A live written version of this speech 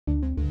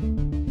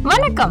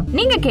வணக்கம்,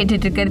 நீங்க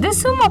கேட்டுட்டு இருக்கிறது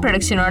சும்மா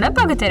ப்ரொடக்ஷனோட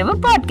பகுத்தறிவு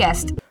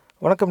பாட்காஸ்ட்.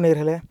 வணக்கம்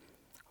நேயர்களே.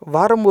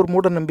 வாரம் ஒரு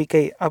மூட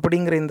நம்பிக்கை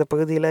அப்படிங்கிற இந்த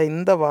பகுதியில்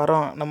இந்த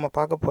வாரம் நம்ம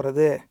பார்க்க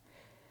போகிறது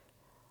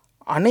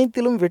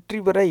அனைத்திலும்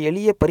வெற்றி பெற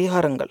எளிய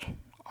பரிகாரங்கள்,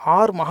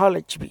 ஆர்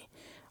மகாலட்சுமி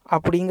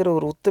அப்படிங்கிற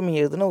ஒரு உத்தமி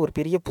எழுதின ஒரு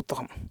பெரிய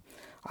புத்தகம்.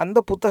 அந்த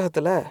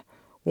புத்தகத்தில்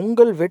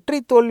உங்கள்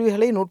வெற்றி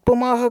தோல்விகளை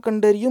நுட்பமாக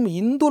கண்டறியும்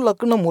இந்து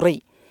லக்ன முறை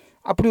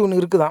அப்படி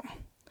ஒன்று இருக்குதான்.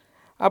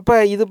 அப்போ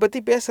இதை பற்றி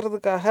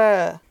பேசுகிறதுக்காக,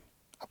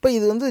 அப்போ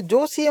இது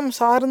ஜோசியம்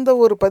சார்ந்த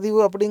ஒரு பதிவு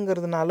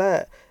அப்படிங்கிறதுனால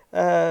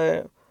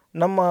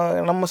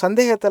நம்ம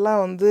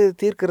சந்தேகத்தெல்லாம்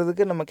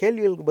தீர்க்கிறதுக்கு, நம்ம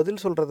கேள்விகளுக்கு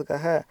பதில்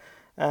சொல்கிறதுக்காக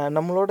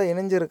நம்மளோட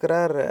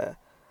இணைஞ்சிருக்கிறார்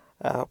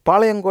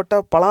பாளையங்கோட்டை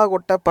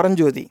பலாகோட்டை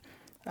பரஞ்சோதி.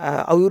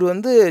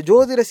 அவர்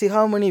ஜோதிட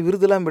சிகாமணி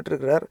விருதுலாம்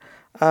பெற்றிருக்கிறார்.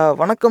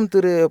 வணக்கம்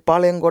திரு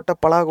பாளையங்கோட்டை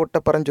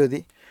பலாகோட்டை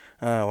பரஞ்சோதி.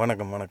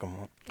 வணக்கம். வணக்கம்.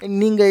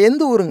 நீங்கள்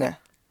எந்த ஊருங்க?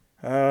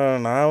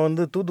 நான்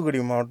தூத்துக்குடி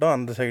மாவட்டம்,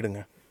 அந்த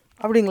சைடுங்க.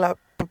 அப்படிங்களா?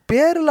 இப்போ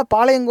பேரில்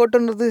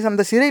பாளையங்கோட்டைன்றது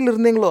அந்த சிறையில்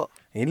இருந்தீங்களோ?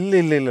 இல்லை,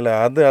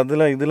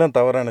 இதெல்லாம்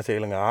தவறான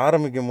செயலுங்க.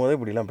 ஆரம்பிக்கும் போதே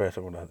இப்படிலாம்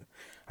பேசக்கூடாது.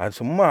 அது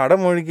சும்மா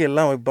அடமொழிக்கு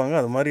எல்லாம் வைப்பாங்க.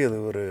 அது மாதிரி அது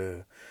ஒரு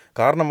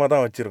காரணமாக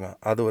தான் வச்சுருக்கோம்.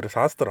 அது ஒரு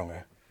சாஸ்திரங்க.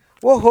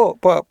 ஓஹோ,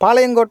 இப்போ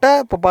பாளையங்கோட்டை,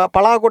 இப்போ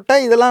பலாகோட்டை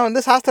இதெல்லாம்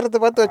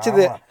சாஸ்திரத்தை பார்த்து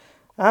வச்சுது.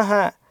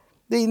 ஆஹா,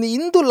 இந்த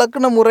இந்து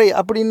லக்ன முறை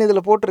அப்படின்னு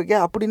இதில்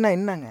போட்டிருக்கேன். அப்படின்னா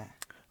என்னங்க?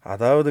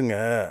 அதாவதுங்க,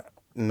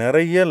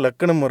 நிறைய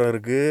லக்கண முறை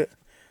இருக்குது,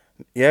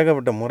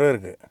 ஏகப்பட்ட முறை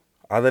இருக்குது.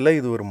 அதில்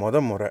இது ஒரு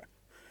முறை.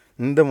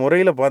 இந்த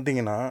முறையில்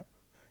பார்த்தீங்கன்னா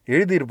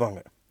எழுதியிருப்பாங்க.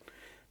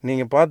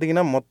 நீங்கள்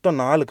பார்த்தீங்கன்னா மொத்தம்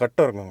 4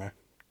 கட்டம் இருக்குங்க.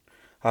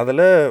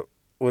 அதில்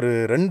ஒரு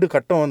 2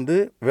 கட்டம்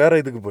வேறு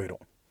இதுக்கு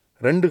போயிடும்.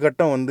 2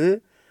 கட்டம்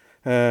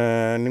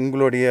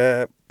உங்களுடைய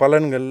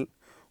பலன்கள்,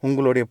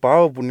 உங்களுடைய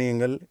பாவ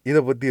புண்ணியங்கள்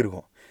இதை பற்றி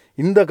இருக்கும்.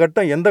 இந்த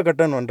கட்டம் எந்த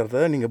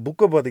கட்டம்ன்றதை நீங்கள்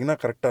புக்கை பார்த்தீங்கன்னா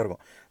கரெக்டாக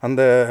இருக்கும்.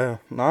 அந்த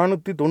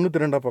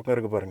 492 பக்கம்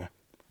இருக்குது பாருங்கள்,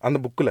 அந்த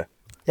புக்கில்.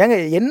 ஏங்க,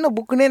 என்ன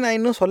புக்குன்னே நான்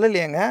இன்னும்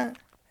சொல்லலையேங்க.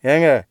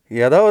 ஏங்க,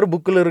 ஏதாவது ஒரு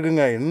புக்கில்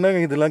இருக்குங்க. என்னங்க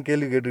இதெல்லாம்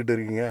கேள்வி கேட்டுக்கிட்டு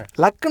இருக்கீங்க?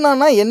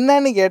 லக்னம்னா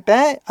என்னன்னு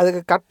கேட்டேன்,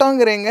 அதுக்கு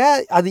கட்டங்கிறீங்க,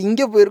 அது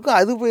இங்கே போயிருக்கும்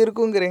அது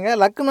போயிருக்குங்கிறீங்க.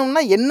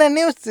 லக்னம்னா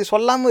என்னன்னே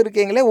சொல்லாமல்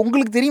இருக்கீங்களே.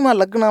 உங்களுக்கு தெரியுமா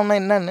லக்னம்னா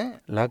என்னன்னு?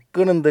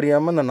 லக்னம்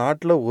தெரியாமல் இந்த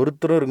நாட்டில்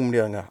ஒருத்தரும் இருக்க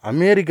முடியாதுங்க.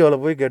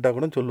 அமெரிக்காவில் போய் கேட்டால்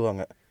கூட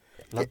சொல்லுவாங்க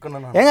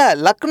லக்னம். ஏங்க,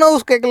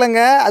 லக்னோஸ் கேட்கலங்க,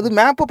 அது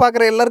மேப்பு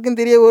பார்க்குற எல்லாருக்கும்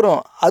தெரிய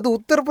வரும். அது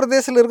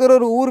உத்தரப்பிரதேசில் இருக்கிற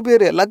ஒரு ஊர்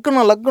பேர்.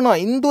 லக்னம்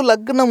இந்து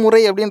லக்ன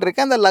முறை அப்படின்னு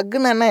இருக்கு. அந்த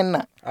லக்னம்னா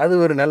என்ன? அது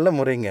ஒரு நல்ல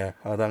முறைங்க.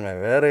 அதாங்க,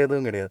 வேறு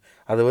எதுவும் கிடையாது.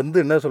 அது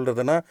என்ன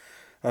சொல்கிறதுன்னா,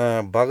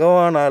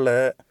 பகவானால்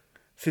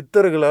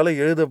சித்தர்களால்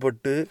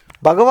எழுதப்பட்டு.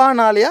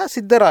 பகவானாலையா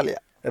சித்தராலையா?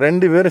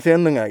 2 பேரும்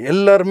சேர்ந்துங்க.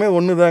 எல்லாருமே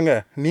ஒன்று தாங்க.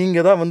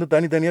 நீங்கள் தான்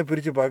தனித்தனியாக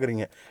பிரித்து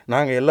பார்க்குறீங்க.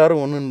 நாங்கள்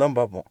எல்லோரும் ஒன்றுன்னு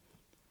தான் பார்ப்போம்.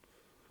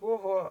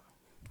 ஓஹோ,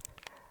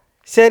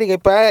 சரிங்க.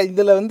 இப்போ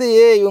இதில்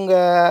இவங்க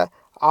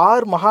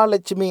ஆர்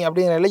மகாலட்சுமி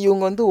அப்படிங்கிறல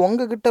இவங்க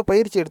உங்ககிட்ட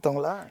பயிற்சி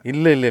எடுத்தவங்களா?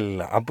 இல்லை,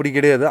 அப்படி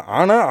கிடையாது.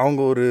 ஆனால்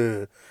அவங்க ஒரு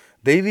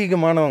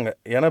தெய்வீகமானவங்க.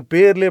 ஏன்னா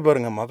பேர்லேயே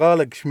பாருங்கள்,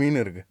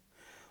 மகாலட்சுமின்னு இருக்குது.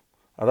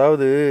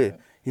 அதாவது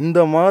இந்த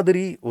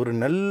மாதிரி ஒரு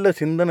நல்ல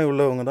சிந்தனை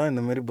உள்ளவங்க தான்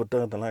இந்த மாதிரி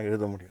புத்தகத்தெல்லாம்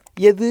எழுத முடியும்.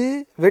 எது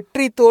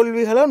வெற்றி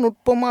தோல்விகளை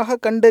நுட்பமாக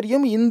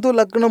கண்டறியும் இந்து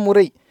லக்ன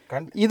முறை.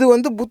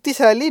 இது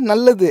புத்திசாலி,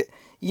 நல்லது.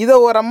 இதை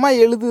ஒரு அம்மா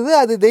எழுதுது,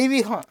 அது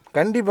தெய்வீகம்.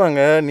 கண்டிப்பாங்க.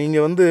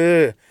 நீங்கள்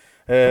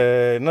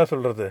என்ன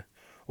சொல்கிறது,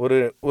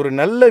 ஒரு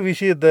நல்ல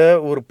விஷயத்தை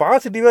ஒரு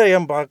பாசிட்டிவாக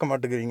ஏன் பார்க்க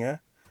மாட்டேங்கிறீங்க?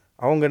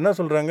 அவங்க என்ன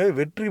சொல்கிறாங்க,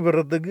 வெற்றி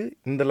பெறத்துக்கு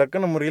இந்த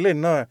லக்கண முறையில்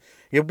என்ன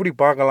எப்படி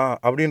பார்க்கலாம்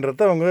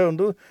அப்படின்றத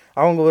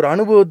அவங்க ஒரு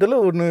அனுபவத்தில்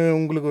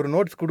உங்களுக்கு ஒரு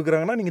நோட்ஸ்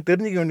கொடுக்குறாங்கன்னா நீங்கள்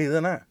தெரிஞ்சிக்க வேண்டியது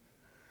தானே.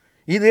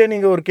 இதே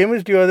நீங்கள் ஒரு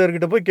கெமிஸ்ட்ரி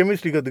வாதியார்கிட்ட போய்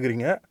கெமிஸ்ட்ரி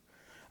கற்றுக்குறீங்க,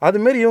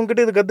 அதுமாரி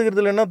இவங்ககிட்ட இது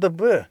கற்றுக்கிறதுல என்ன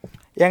தப்பு?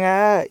 ஏங்க,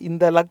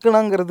 இந்த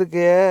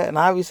லக்கணங்கிறதுக்கு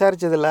நான்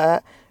விசாரித்ததில்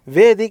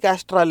வேதிக்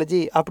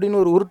ஆஸ்ட்ராலஜி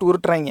அப்படின்னு ஒரு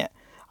உருட்டுறாங்க.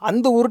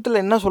 அந்த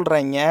உருட்டில் என்ன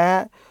சொல்கிறாங்க,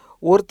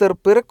 ஒருத்தர்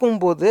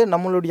பிறக்கும்போது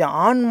நம்மளுடைய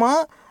ஆன்மா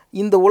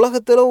இந்த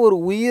உலகத்தில் ஒரு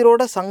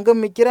உயிரோட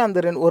சங்கமிக்கிற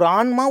ஒரு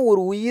ஆன்மா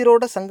ஒரு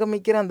உயிரோட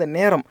சங்கமிக்கிற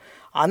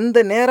அந்த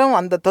நேரம்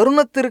அந்த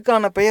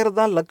தருணத்திற்கான பெயர்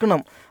தான்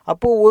லக்னம்.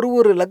 அப்போது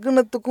ஒரு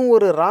லக்னத்துக்கும்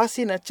ஒரு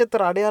ராசி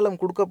நட்சத்திர அடையாளம்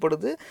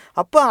கொடுக்கப்படுது.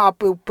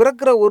 அப்போ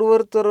பிறக்கிற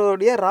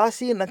ஒருத்தருடைய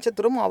ராசி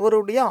நட்சத்திரம்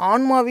அவருடைய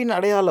ஆன்மாவின்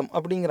அடையாளம்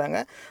அப்படிங்கிறாங்க.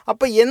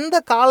 அப்போ எந்த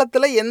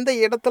காலத்தில் எந்த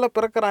இடத்துல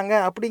பிறக்கிறாங்க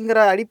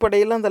அப்படிங்கிற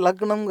அடிப்படையில் அந்த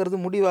லக்னங்கிறது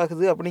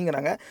முடிவாகுது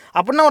அப்படிங்கிறாங்க.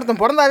 அப்படின்னா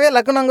ஒருத்தன் பிறந்தாவே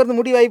லக்னங்கிறது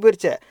முடிவாகி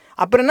போயிடுச்சு.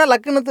 அப்புறம் என்ன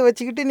லக்னத்தை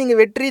வச்சுக்கிட்டு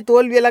நீங்கள் வெற்றி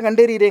தோல்வியெல்லாம்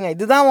கண்டறிகிறீங்க?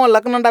 இதுதான் உன்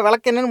லக்னண்டா,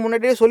 விளக்கு என்னன்னு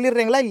முன்னாடியே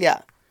சொல்லிடுறீங்களா இல்லையா?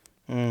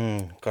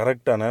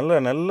 கரெக்டாக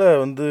நல்ல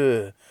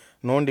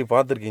நோண்டி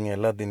பார்த்துருக்கீங்க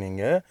எல்லாத்தையும்.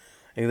 நீங்கள்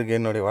இதுக்கு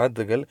என்னுடைய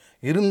வாழ்த்துக்கள்.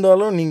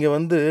 இருந்தாலும் நீங்கள்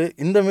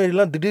இந்த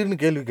மாரிலாம் திடீர்னு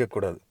கேள்வி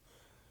கேட்கக்கூடாது.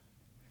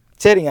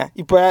 சரிங்க.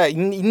 இப்போ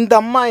இந்த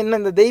அம்மா என்ன,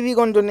 இந்த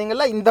தெய்வீகம்னு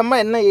சொன்னீங்களா, இந்த அம்மா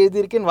என்ன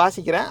எழுதியிருக்குன்னு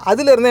வாசிக்கிறேன்,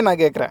 அதிலிருந்தே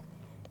நான் கேட்குறேன்.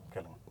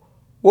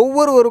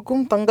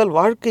 ஒவ்வொருவருக்கும் தங்கள்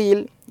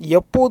வாழ்க்கையில்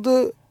எப்போது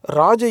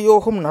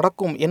ராஜயோகம்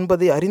நடக்கும்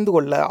என்பதை அறிந்து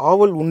கொள்ள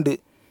ஆவல் உண்டு.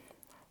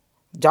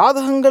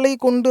 ஜாதகங்களை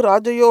கொண்டு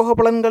ராஜயோக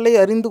பலன்களை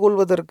அறிந்து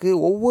கொள்வதற்கு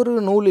ஒவ்வொரு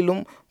நூலிலும்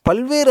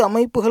பல்வேறு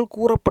அமைப்புகள்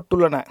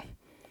கூறப்பட்டுள்ளன.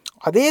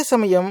 அதே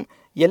சமயம்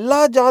எல்லா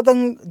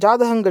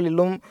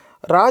ஜாதகங்களிலும்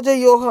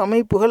ராஜயோக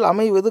அமைப்புகள்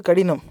அமைவது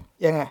கடினம்.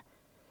 ஏங்க,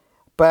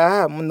 இப்போ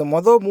இந்த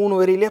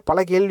 3 வரியிலே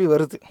பல கேள்வி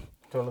வருது.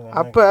 சொல்லுங்க.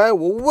 அப்போ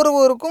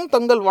ஒவ்வொருவருக்கும்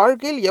தங்கள்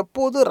வாழ்க்கையில்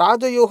எப்போது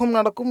ராஜயோகம்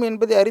நடக்கும்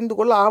என்பதை அறிந்து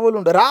கொள்ள ஆவல்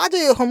உண்டு.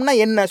 ராஜயோகம்னா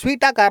என்ன?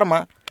 ஸ்வீட்டாக காரமா?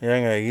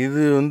 ஏங்க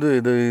இது வந்து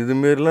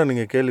இதுமாரிலாம்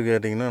நீங்கள் கேள்வி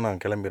கேட்டிங்கன்னா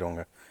நான்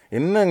கிளம்பிடுவோங்க.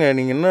 என்னங்க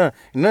நீங்கள்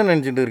என்ன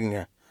நினச்சிட்டு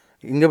இருக்கீங்க?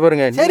 இங்கே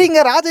பாருங்க. சரிங்க,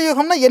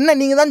 ராஜயோகம்னா என்ன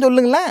நீங்கள் தான்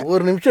சொல்லுங்களேன்.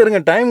 ஒரு நிமிஷம் இருங்க,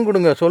 டைம்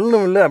கொடுங்க.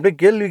 சொல்லணும் இல்லை, அப்படியே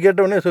கேள்வி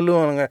கேட்டவுடனே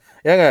சொல்லுவானுங்க.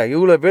 ஏங்க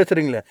இவ்வளோ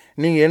பேசுகிறீங்களே,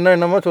 நீங்கள்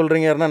என்னென்னமோ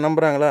சொல்கிறீங்க, யாருன்னா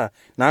நம்புகிறாங்களா?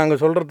 நாங்கள்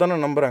சொல்கிறது தானே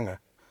நம்புகிறாங்க.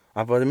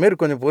 அப்போ அதுமாரி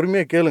கொஞ்சம்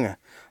பொறுமையாக கேளுங்க.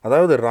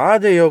 அதாவது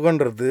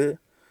ராஜயோகன்றது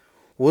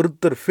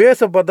ஒருத்தர்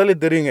ஃபேஸை பார்த்தாலே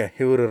தெரியுங்க,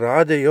 இவர்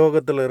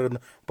ராஜயோகத்தில்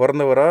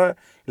பிறந்தவரா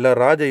இல்லை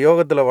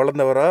ராஜயோகத்தில்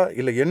வளர்ந்தவரா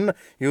இல்லை என்ன,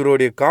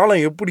 இவருடைய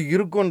காலம் எப்படி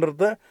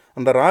இருக்குன்றத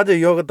அந்த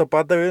ராஜயோகத்தை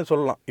பார்த்தாவே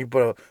சொல்லலாம்.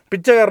 இப்போ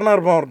பிச்சைக்காரனாக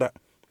இருப்பான் ஒருத்தன்,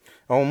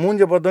 அவன்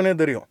மூஞ்சை பார்த்தோன்னே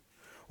தெரியும்.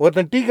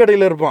 ஒருத்தன் டீ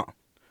கடையில் இருப்பான்,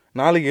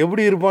 நாளைக்கு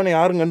எப்படி இருப்பான்னு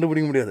யாரும்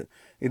கண்டுபிடிக்க முடியாது.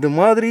 இது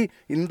மாதிரி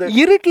இந்த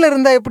இருட்டில்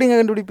இருந்தால் எப்படிங்க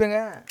கண்டுபிடிப்பீங்க?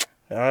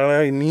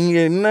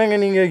 நீங்கள் என்னங்க,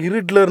 நீங்கள்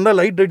இருட்டில் இருந்தால்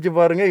லைட் அடித்து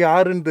பாருங்கள்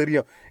யாருன்னு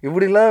தெரியும்.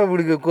 இப்படி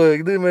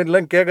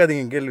இதுமாரிலாம்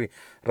கேட்காதீங்க கேள்வி.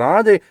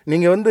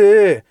 நீங்கள் வந்து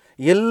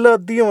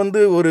எல்லாத்தையும்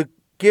வந்து ஒரு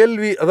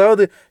கேள்வி,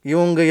 அதாவது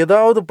இவங்க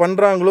ஏதாவது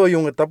பண்ணுறாங்களோ,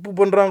 இவங்க தப்பு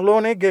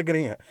பண்ணுறாங்களோன்னே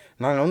கேட்குறீங்க.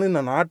 நாங்கள் வந்து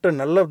இந்த நாட்டை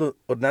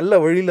ஒரு நல்ல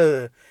வழியில்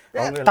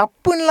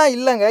தப்புன்னெலாம்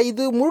இல்லைங்க.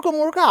 இது முழுக்க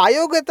முழுக்க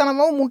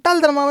அயோக்கியத்தனமாகவும்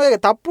முட்டாள்தனமாகவே,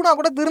 தப்புனா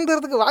கூட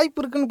திருந்துறதுக்கு வாய்ப்பு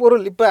இருக்குன்னு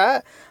பொருள். இப்போ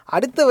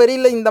அடுத்த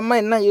வரியில் இந்த அம்மா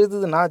என்ன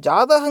எழுதுதுன்னா,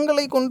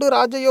 ஜாதகங்களை கொண்டு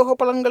ராஜயோக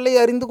பலன்களை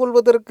அறிந்து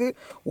கொள்வதற்கு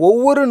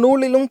ஒவ்வொரு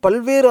நூலிலும்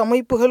பல்வேறு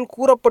அமைப்புகள்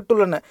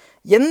கூறப்பட்டுள்ளன.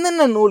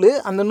 என்னென்ன நூல்,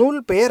 அந்த நூல்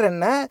பெயர்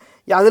என்ன,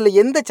 அதில்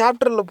எந்த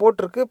சாப்டரில்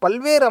போட்டிருக்கு,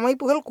 பல்வேறு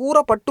அமைப்புகள்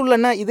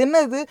கூறப்பட்டுள்ளன. இது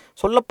என்ன, இது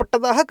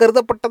சொல்லப்பட்டதாக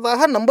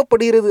கருதப்பட்டதாக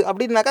நம்பப்படுகிறது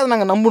அப்படின்னாக்கா அதை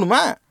நாங்கள்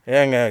நம்பணுமா?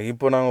 ஏங்க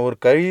இப்போ நாங்கள் ஒரு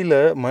கையில்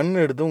மண்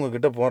எடுத்து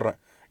உங்ககிட்ட போடுறேன்,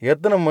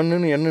 எத்தனை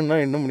மண்ணுன்னு என்னன்னா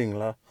எண்ண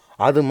முடியுங்களா?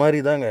 அது மாதிரி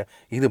தாங்க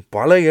இது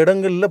பல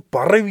இடங்களில்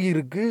பரவி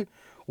இருக்குது,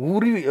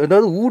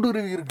 அதாவது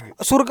ஊடுருவி இருக்குது.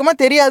 சுருக்கமாக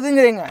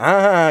தெரியாதுங்கிறீங்க?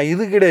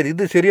 இது கிடையாது,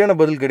 இது சரியான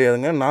பதில்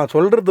கிடையாதுங்க. நான்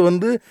சொல்கிறது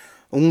வந்து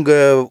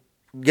உங்கள்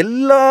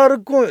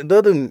எல்லாருக்கும்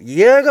ஏதாவது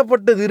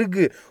ஏகப்பட்டது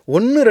இருக்குது.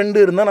 1 2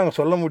 இருந்தால் நாங்கள்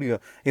சொல்ல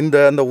முடியும்.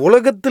 அந்த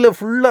உலகத்தில்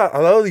ஃபுல்லாக,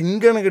 அதாவது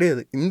இங்கேன்னு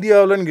கிடையாது,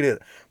 இந்தியாவிலன்னு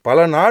கிடையாது,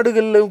 பல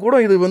நாடுகளில் கூட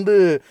இது வந்து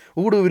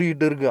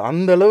ஊடுருவிக்கிட்டு இருக்குது.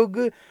 அந்த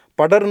அளவுக்கு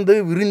படர்ந்து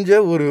விரிஞ்ச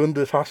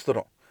ஒரு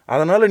சாஸ்திரம்.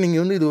 அதனால்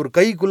நீங்கள் வந்து இது ஒரு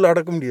கைக்குள்ளே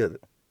அடக்க முடியாது.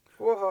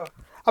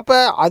 அப்போ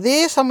அதே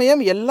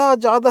சமயம் எல்லா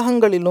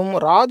ஜாதகங்களிலும்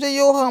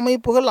ராஜயோக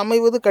அமைப்புகள்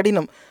அமைவது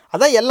கடினம்.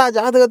 அதான் எல்லா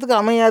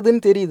ஜாதகத்துக்கும்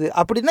அமையாதுன்னு தெரியுது.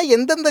 அப்படின்னா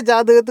எந்தெந்த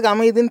ஜாதகத்துக்கு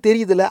அமையுதுன்னு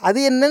தெரியுதுல்ல,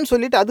 அது என்னன்னு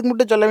சொல்லிட்டு அதுக்கு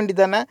மட்டும் சொல்ல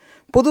வேண்டியதானே.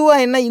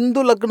 பொதுவாக என்ன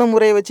இந்து லக்ன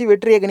முறையை வச்சு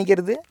வெற்றியை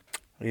கணிக்கிறது?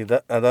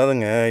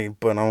 அதாவதுங்க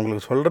இப்போ நான்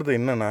உங்களுக்கு சொல்கிறது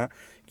என்னென்னா,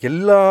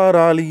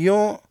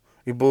 எல்லாராலையும்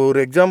இப்போ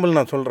ஒரு எக்ஸாம்பிள்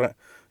நான் சொல்கிறேன்,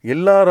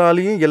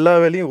 எல்லாராலையும் எல்லா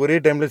வேலையும் ஒரே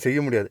டைமில் செய்ய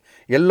முடியாது.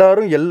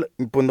 எல்லாரும்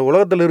இப்போ இந்த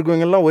உலகத்தில்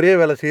இருக்கவங்கெல்லாம் ஒரே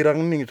வேலை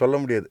செய்கிறாங்கன்னு நீங்கள் சொல்ல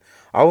முடியாது.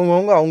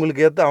 அவங்கவுங்க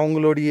அவங்களுக்கு ஏற்ற,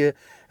 அவங்களுடைய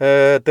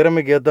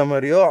திறமைக்கு ஏற்ற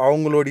மாதிரியோ,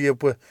 அவங்களுடைய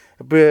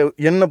இப்போ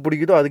என்ன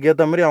பிடிக்குதோ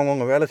அதுக்கேற்ற மாதிரி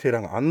அவங்கவுங்க வேலை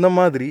செய்கிறாங்க. அந்த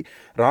மாதிரி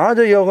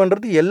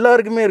ராஜயோகன்றது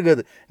எல்லாருக்குமே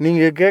இருக்காது.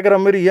 நீங்கள் கேட்குற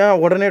மாதிரி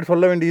ஏன் உடனே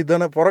சொல்ல வேண்டியது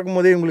தானே, பிறக்கும்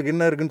போதே உங்களுக்கு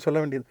என்ன இருக்குதுன்னு சொல்ல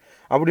வேண்டியது,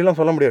 அப்படிலாம்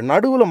சொல்ல முடியாது.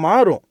 நடுவில்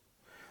மாறும்.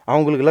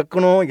 அவங்களுக்கு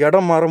லக்கணம்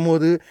இடம்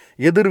மாறும்போது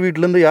எதிர்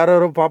வீட்டிலேருந்து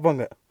யாரோ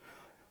பார்ப்பாங்க.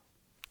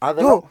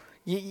 அதோ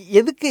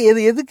எதுக்கு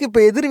இப்போ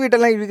எதிர்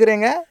வீட்டெல்லாம்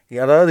இழுக்கிறீங்க?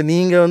 அதாவது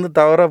நீங்கள் வந்து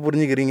தவறாக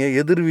புரிஞ்சுக்கிறீங்க.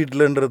 எதிர்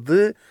வீட்டிலன்றது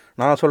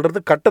நான் சொல்கிறது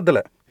கட்டத்தில்,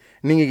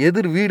 நீங்கள்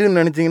எதிர் வீடுன்னு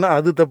நினச்சிங்கன்னா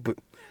அது தப்பு.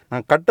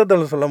 நான்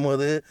கட்டத்தில் சொல்லும்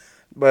போது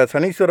இப்போ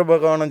சனீஸ்வர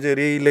பகவானும்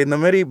சரி, இல்லை இந்த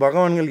மாதிரி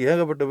பகவான்கள்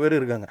ஏகப்பட்ட பேர்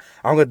இருக்காங்க.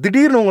 அவங்க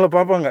திடீர்னு உங்களை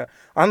பார்ப்பாங்க.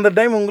 அந்த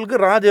டைம் உங்களுக்கு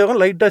ராஜயோகம்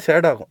லைட்டாக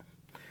ஷேட் ஆகும்.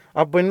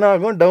 அப்போ என்ன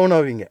ஆகும், டவுன்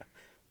ஆவீங்க.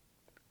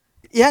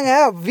 ஏங்க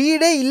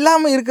வீடே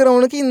இல்லாமல்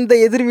இருக்கிறவனுக்கு இந்த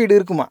எதிர் வீடு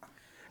இருக்குமா?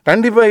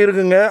 கண்டிப்பாக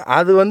இருக்குங்க.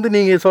 அது வந்து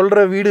நீங்கள்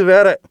சொல்கிற வீடு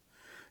வேறு,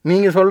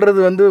 நீங்கள் சொல்கிறது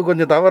வந்து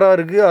கொஞ்சம் தவறாக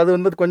இருக்குது. அது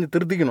வந்து கொஞ்சம்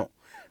திருத்திக்கணும்.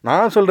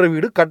 நான் சொல்கிற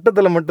வீடு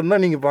கட்டத்தில்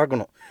மட்டும்தான் நீங்கள்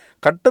பார்க்கணும்.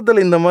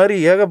 கட்டத்தில் இந்த மாதிரி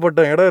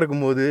ஏகப்பட்ட இடம்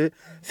இருக்கும்போது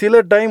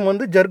சில டைம்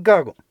வந்து ஜர்க்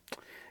ஆகும்.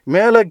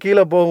 மேலே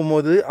கீழே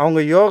போகும்போது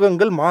அவங்க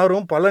யோகங்கள்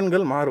மாறும்,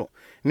 பலன்கள் மாறும்.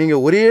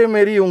 நீங்கள் ஒரே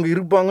மாரி இவங்க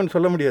இருப்பாங்கன்னு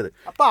சொல்ல முடியாது.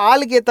 அப்போ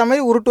ஆளுக்கு ஏற்ற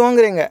மாதிரி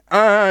உருட்டுவாங்கிறீங்க.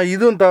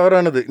 இதுவும்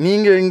தவறானது.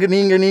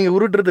 நீங்கள்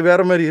உருட்டுறது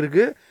வேறு மாதிரி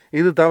இருக்குது,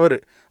 இது தவறு.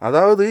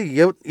 அதாவது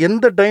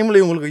எந்த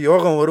டைமில் உங்களுக்கு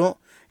யோகம் வரும்,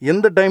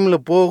 எந்த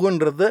டைமில்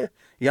போகுன்றத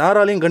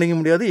யாராலையும் கணிக்க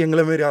முடியாது,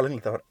 எங்களை மாரி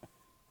ஆளுங்களை தவிர.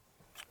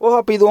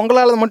 அப்போ இது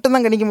உங்களால்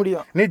மட்டும்தான் கணிக்க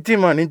முடியும்?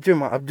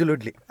 நிச்சயமா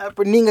அப்சல்யூட்லி.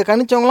 இப்போ நீங்கள்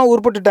கணிச்சவங்களாம்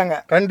உருப்பட்டுட்டாங்க.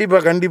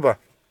 கண்டிப்பாக.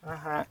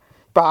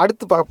 இப்போ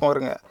அடுத்து பார்ப்போம்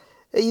வருங்க.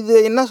 இது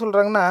என்ன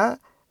சொல்கிறாங்கன்னா,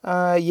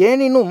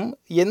 ஏனினும்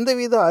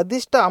எந்தவித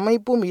அதிர்ஷ்ட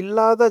அமைப்பும்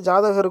இல்லாத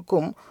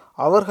ஜாதகருக்கும்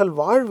அவர்கள்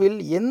வாழ்வில்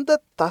எந்த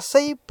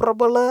தசை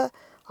பிரபல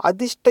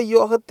அதிர்ஷ்ட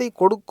யோகத்தை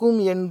கொடுக்கும்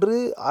என்று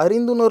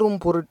அறிந்துணரும்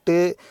பொருட்டு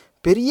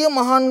பெரிய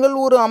மகான்கள்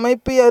ஒரு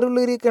அமைப்பை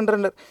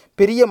அருளிருக்கின்றனர்.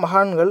 பெரிய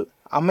மகான்கள்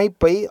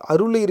அமைப்பை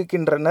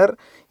அருளிருக்கின்றனர்.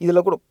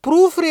 இதில் கூட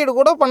ப்ரூஃப் ரீடு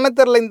கூட பண்ண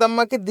தெரில இந்த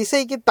அம்மாவுக்கு.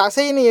 திசைக்கு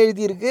தசைன்னு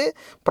எழுதியிருக்கு,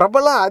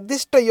 பிரபல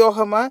அதிர்ஷ்ட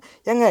யோகமாக.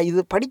 ஏங்க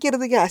இது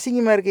படிக்கிறதுக்கு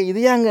அசிங்கமாக இருக்குது,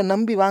 இது ஏங்க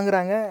நம்பி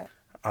வாங்குறாங்க?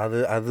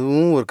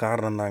 அதுவும் ஒரு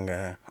காரணம் தாங்க.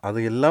 அது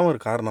எல்லாம் ஒரு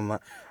காரணம்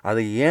தான்.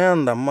 அது ஏன்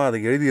அந்த அம்மா அதை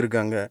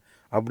எழுதியிருக்காங்க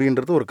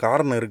அப்படின்றது ஒரு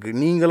காரணம் இருக்குது.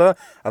 நீங்களாக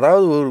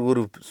அதாவது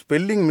ஒரு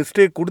ஸ்பெல்லிங்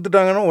மிஸ்டேக்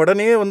கொடுத்துட்டாங்கன்னா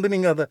உடனே வந்து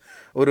நீங்கள் அதை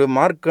ஒரு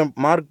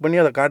மார்க் பண்ணி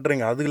அதை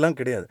காட்டுறீங்க. அதுலாம்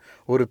கிடையாது.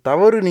 ஒரு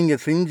தவறு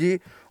நீங்கள் செஞ்சு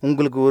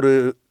உங்களுக்கு ஒரு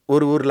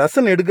ஒரு ஒரு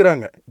லெசன்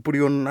எடுக்கிறாங்க. இப்படி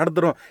ஒன்று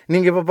நடத்துகிறோம்.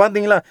 நீங்கள் இப்போ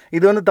பார்த்தீங்களா,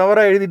 இது வந்து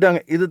தவறாக எழுதிட்டாங்க,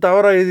 இது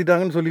தவறாக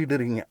எழுதிட்டாங்கன்னு சொல்லிக்கிட்டு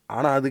இருக்கீங்க.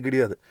 ஆனால் அது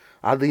கிடையாது.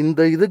 அது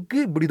இந்த இதுக்கு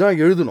இப்படி தான்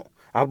எழுதணும்,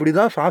 அப்படி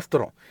தான்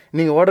சாஸ்திரம்.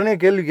 நீங்கள் உடனே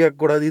கேள்வி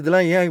கேட்கக்கூடாது,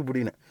 இதெல்லாம் ஏன்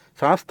இப்படின்னு.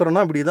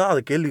 சாஸ்திரம்னா இப்படி தான்,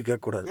 அதை கேள்வி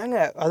கேட்கக்கூடாது. ஏங்க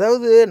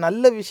அதாவது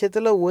நல்ல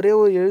விஷயத்தில் ஒரே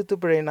ஒரு எழுத்து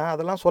பிழைனா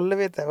அதெல்லாம்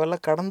சொல்லவே தேவையில்ல,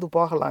 கடந்து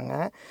போகலாங்க.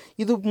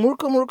 இது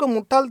முழுக்க முழுக்க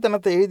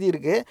முட்டாள்தனத்தை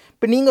எழுதியிருக்கு.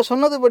 இப்போ நீங்கள்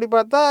சொன்னதுபடி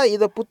பார்த்தா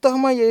இதை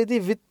புத்தகமாக எழுதி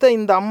விற்ற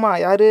இந்த அம்மா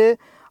யார்,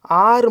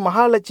 ஆறு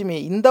மகாலட்சுமி,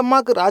 இந்த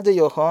அம்மாவுக்கு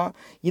ராஜயோகம்.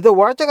 இதை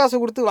உழைச்ச காசு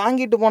கொடுத்து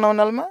வாங்கிட்டு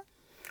போனவனாலுமே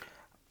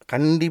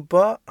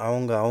கண்டிப்பாக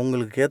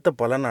அவங்களுக்கு ஏற்ற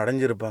பலன்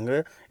அடைஞ்சிருப்பாங்க.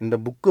 இந்த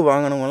புக்கு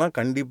வாங்கினவங்களாம்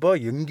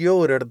கண்டிப்பாக எங்கேயோ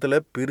ஒரு இடத்துல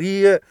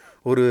பெரிய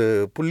ஒரு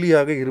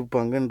புள்ளியாக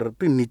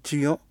இருப்பாங்கன்றது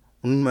நிச்சயம்,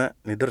 உண்மை,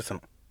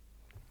 நிதர்சனம்.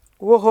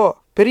 ஓஹோ,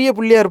 பெரிய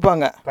புள்ளியாக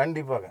இருப்பாங்க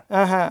கண்டிப்பாக.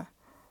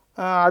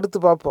 அடுத்து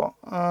பார்ப்போம்.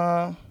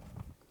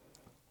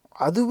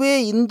 அதுவே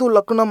இந்து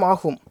லக்னம்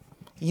ஆகும்.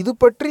 இது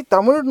பற்றி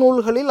தமிழ்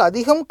நூல்களில்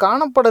அதிகம்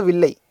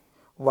காணப்படவில்லை.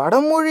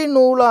 வடமொழி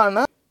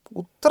நூலான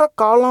உத்தர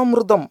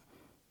காலாமிருதம்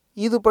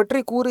இது பற்றி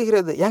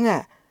கூறுகிறது. ஏங்க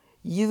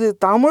இது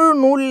தமிழ்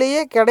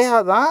நூல்லையே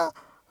கிடையாதான்,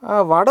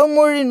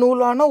 வடமொழி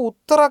நூலான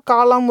உத்தர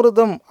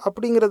காலாமிருதம்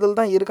அப்படிங்கிறதுல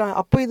தான் இருக்காங்க.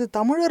 அப்போ இது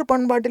தமிழர்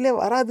பண்பாட்டிலே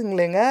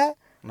வராதுங்களேங்க.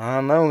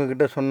 நான் தான்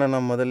உங்ககிட்ட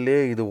சொன்னேன் முதல்ல,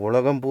 இது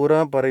உலகம் பூரா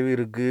பரவி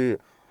இருக்கு,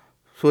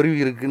 சொருவி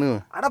இருக்குன்னு.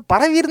 ஆனால்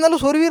பரவி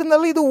இருந்தாலும் சொருவி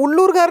இருந்தாலும் இது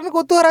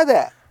உள்ளூர்காரனுக்கு ஒத்து வராத.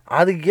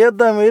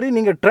 அதுக்கேற்ற மாரி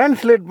நீங்கள்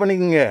டிரான்ஸ்லேட்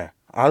பண்ணிக்கோங்க.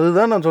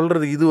 அதுதான் நான்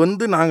சொல்கிறது. இது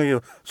வந்து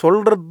நாங்கள்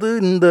சொல்கிறது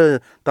இந்த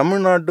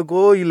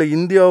தமிழ்நாட்டுக்கோ இல்லை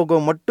இந்தியாவுக்கோ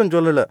மட்டும்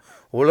சொல்லலை,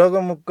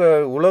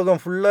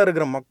 உலகம் ஃபுல்லாக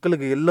இருக்கிற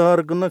மக்களுக்கு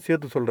எல்லாருக்கும் தான்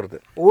சேர்த்து சொல்கிறது.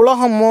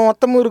 உலகம்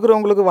மொத்தமும்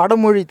இருக்கிறவங்களுக்கு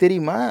வடமொழி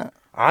தெரியுமா?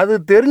 அது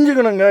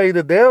தெரிஞ்சுக்கணுங்க.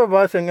 இது தேவ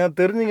பாஷைங்க,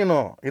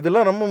 தெரிஞ்சுக்கணும்.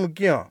 இதெல்லாம் ரொம்ப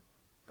முக்கியம்.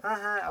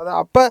 அது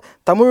அப்போ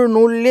தமிழ்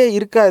நூல்லே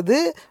இருக்காது,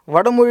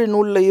 வடமொழி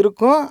நூலில்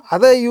இருக்கும்.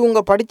 அதை இவங்க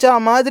படித்தா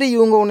மாதிரி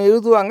இவங்க ஒன்று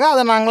எழுதுவாங்க,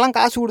 அதை நாங்களாம்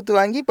காசு கொடுத்து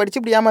வாங்கி படித்து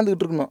இப்படி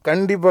ஏமாந்துக்கிட்டு இருக்கணும்.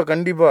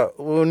 கண்டிப்பாக.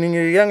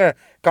 நீங்கள் ஏங்க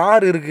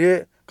கார் இருக்குது,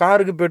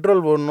 காருக்கு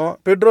பெட்ரோல் போடணும்.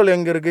 பெட்ரோல்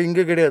எங்கே இருக்குது?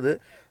 இங்கே கிடையாது.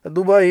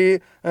 துபாய்,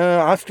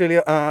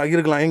 ஆஸ்திரேலியா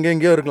இருக்கலாம்,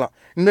 எங்கெங்கேயோ இருக்கலாம்.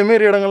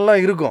 இந்தமாரி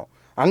இடங்கள்லாம் இருக்கும்.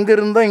 அங்கே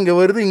இருந்தால் இங்கே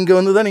வருது, இங்கே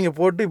வந்து தான் நீங்கள்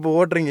போட்டு இப்போ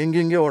ஓட்டுறீங்க,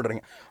 எங்கெங்கேயோ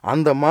ஓட்டுறீங்க.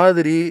 அந்த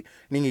மாதிரி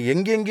நீங்கள்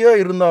எங்கெங்கேயோ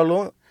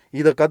இருந்தாலும்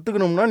இதை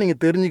கற்றுக்கணும்னா நீங்கள்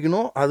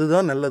தெரிஞ்சுக்கணும்.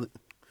 அதுதான் நல்லது.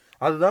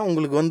 அதுதான்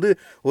உங்களுக்கு வந்து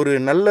ஒரு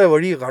நல்ல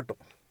வழியை காட்டும்.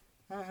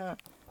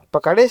 இப்போ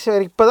கடைசி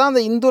வரைக்கும் இப்போ தான்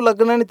அந்த இந்து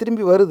லக்னம்னு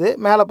திரும்பி வருது.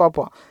 மேலே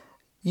பார்ப்போம்.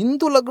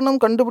 இந்து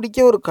லக்னம்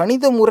கண்டுபிடிக்க ஒரு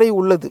கணித முறை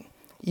உள்ளது.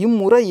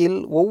 இம்முறையில்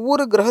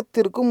ஒவ்வொரு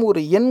கிரகத்திற்கும்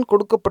ஒரு எண்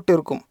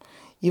கொடுக்கப்பட்டிருக்கும்.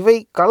 இவை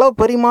கள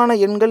பரிமாண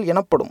எண்கள்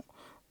எனப்படும்.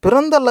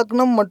 பிறந்த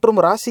லக்னம் மற்றும்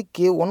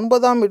ராசிக்கு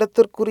 9ஆம்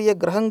இடத்திற்குரிய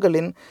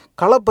கிரகங்களின்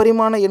கள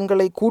பரிமாண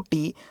எண்களை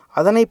கூட்டி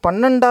அதனை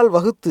 12ஆல்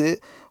வகுத்து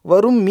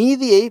வரும்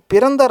மீதியை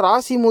பிறந்த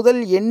ராசி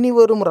முதல் எண்ணி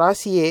வரும்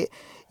ராசியே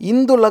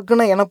இந்து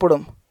லக்னம்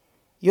எனப்படும்.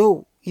 யோ,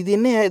 இது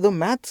என்ன ஏதோ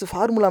மேத்ஸ்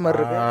ஃபார்முலா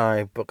மாதிரி இருக்கு.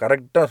 இப்போ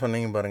கரெக்டாக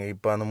சொன்னீங்க பாருங்கள்.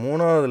 இப்போ அந்த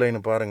 3வது லைன்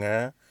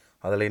பாருங்கள்.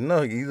 அதில்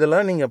என்ன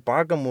இதெல்லாம் நீங்கள்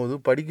பார்க்கும்போது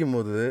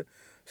படிக்கும்போது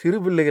சிறு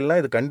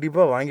பிள்ளைகள்லாம் இது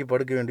கண்டிப்பாக வாங்கி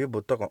படுக்க வேண்டிய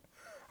புத்தகம்.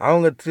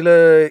 அவங்க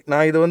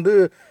நான் இதை வந்து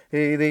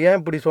இதை ஏன்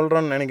இப்படி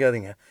சொல்கிறான்னு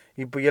நினைக்காதீங்க.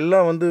 இப்போ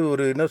எல்லாம் வந்து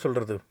ஒரு என்ன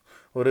சொல்கிறது,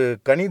 ஒரு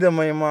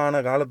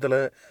கணிதமயமான காலத்தில்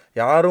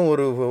யாரும்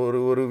ஒரு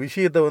ஒரு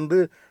விஷயத்தை வந்து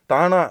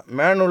தானாக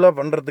மேனுவலாக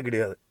பண்ணுறது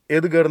கிடையாது.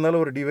 எதுக்கு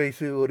இருந்தாலும் ஒரு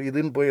டிவைஸு ஒரு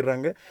இதுன்னு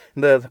போயிடுறாங்க.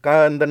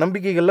 இந்த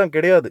நம்பிக்கைகள்லாம்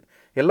கிடையாது,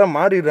 எல்லாம்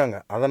மாறிடுறாங்க.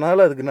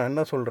 அதனால் அதுக்கு நான்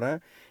என்ன சொல்கிறேன்,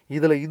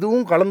 இதில்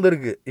இதுவும்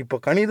கலந்துருக்கு, இப்போ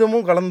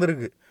கணிதமும்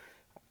கலந்துருக்கு.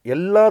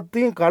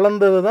 எல்லாத்தையும்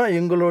கலந்தது தான்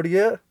எங்களுடைய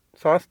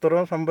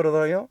சாஸ்திரம்,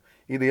 சம்பிரதாயம்,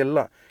 இது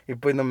எல்லாம்.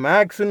 இப்போ இந்த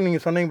மேக்ஸுன்னு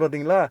நீங்கள் சொன்னீங்க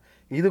பார்த்தீங்களா,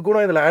 இது கூட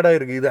இதில் ஆட்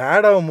ஆகிருக்கு. இது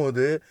ஆட்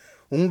ஆகும்போது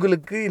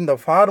உங்களுக்கு இந்த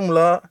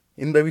ஃபார்முலா,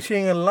 இந்த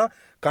விஷயங்கள்லாம்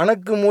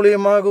கணக்கு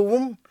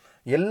மூலியமாகவும்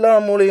எல்லா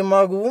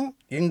மூலியமாகவும்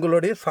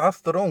எங்களுடைய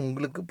சாஸ்திரம்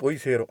உங்களுக்கு போய்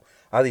சேரும்.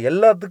 அது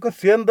எல்லாத்துக்கும்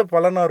சேர்ந்த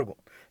பலனாக இருக்கும்.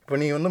 இப்போ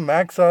நீ வந்து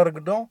மேக்ஸாக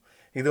இருக்கட்டும்,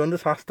 இது வந்து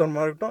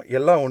சாஸ்திரமாக இருக்கட்டும்,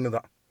 எல்லாம் ஒன்று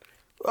தான்.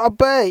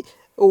 அப்போ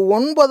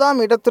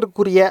 9ஆம்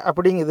இடத்திற்குரிய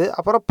அப்படிங்குது.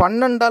 அப்புறம்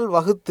 12ஆல்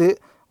வகுத்து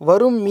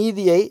வரும்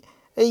மீதியை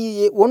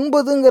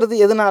 9ங்கிறது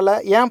எதனால்,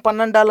 ஏன்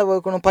 12ஆல்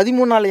வகுக்கணும்,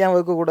 13ஆல் ஏன்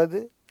வகுக்கக்கூடாது?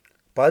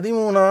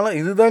 13ஆல்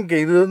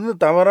இது வந்து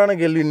தவறான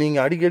கேள்வி.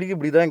 நீங்கள் அடிக்கடிக்கு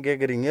இப்படி தான்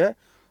கேட்குறீங்க.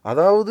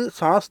 அதாவது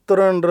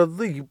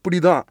சாஸ்திரன்றது இப்படி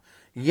தான்,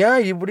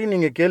 ஏன் இப்படி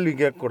நீங்கள் கேள்வி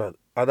கேட்கக்கூடாது.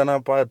 அதை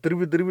நான்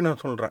திருப்பி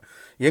நான் சொல்கிறேன்.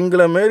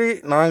 எங்களை மாரி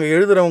நாங்கள்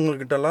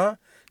எழுதுகிறவங்கக்கிட்டலாம்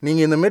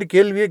நீங்கள் இந்தமாரி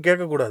கேள்வியே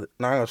கேட்கக்கூடாது.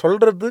 நாங்கள்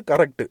சொல்கிறது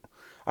கரெக்டு,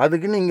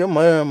 அதுக்கு நீங்கள்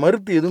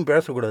மறுத்து எதுவும்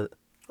பேசக்கூடாது.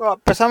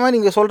 பேசாமல்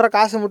நீங்கள் சொல்கிற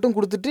காசை மட்டும்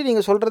கொடுத்துட்டு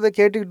நீங்கள் சொல்கிறத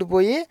கேட்டுக்கிட்டு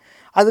போய்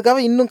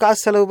அதுக்காக இன்னும் காசு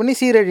செலவு பண்ணி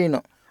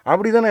சீரழியணும்.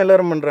 அப்படி தானே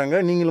எல்லோரும் பண்ணுறாங்க,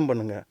 நீங்களும்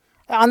பண்ணுங்கள்.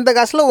 அந்த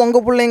காசில்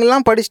உங்கள்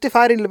பிள்ளைங்கள்லாம் படிச்சுட்டு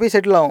ஃபாரினில் போய்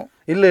செட்டில் ஆகும்.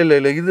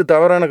 இல்லை, இது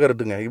தவறான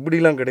கருத்துங்க.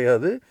 இப்படிலாம்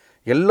கிடையாது.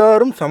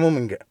 எல்லாரும் சமம்.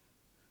 இங்கே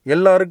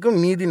எல்லாருக்கும்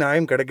நீதி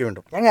நியாயம் கிடைக்க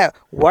வேண்டும். ஏங்க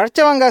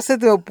உழைச்சவங்க காசை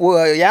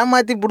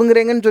ஏமாற்றி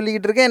பிடுங்குறீங்கன்னு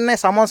சொல்லிக்கிட்டு இருக்கேன், என்ன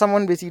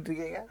சமம்னு பேசிக்கிட்டு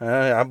இருக்கீங்க?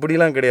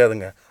 அப்படிலாம்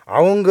கிடையாதுங்க.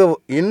 அவங்க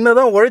என்ன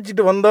தான்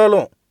உழைச்சிட்டு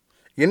வந்தாலும்,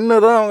 என்ன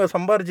தான் அவங்க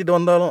சம்பாரிச்சிட்டு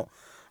வந்தாலும்,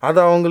 அதை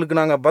அவங்களுக்கு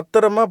நாங்கள்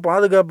பத்திரமா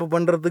பாதுகாப்பு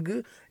பண்ணுறதுக்கு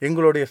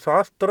எங்களுடைய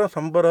சாஸ்திரம்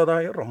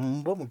சம்பிரதாயம்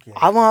ரொம்ப முக்கியம்.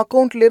 அவன்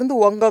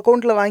அக்கௌண்ட்லேருந்து உங்கள்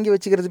அக்கௌண்ட்டில் வாங்கி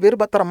வச்சுக்கிறது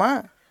பேர் பத்திரமா?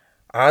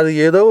 அது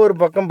ஏதோ ஒரு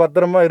பக்கம்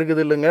பத்திரமா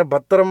இருக்குது இல்லைங்க,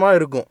 பத்திரமா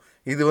இருக்கும்.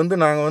 இது வந்து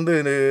நாங்கள் வந்து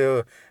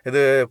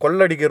இது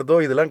கொள்ளடிக்கிறதோ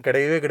இதெல்லாம்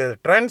கிடையவே கிடையாது.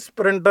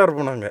 டிரான்ஸ்பரண்ட்டாக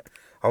இருப்போம் நாங்கள்.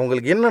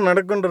 அவங்களுக்கு என்ன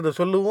நடக்குன்றதை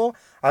சொல்லுவோம்.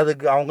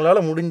 அதுக்கு அவங்களால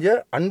முடிஞ்ச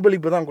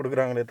அன்பளிப்பு தான்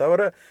கொடுக்குறாங்களே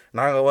தவிர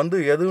நாங்கள் வந்து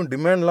எதுவும்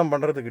டிமாண்ட்லாம்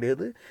பண்ணுறது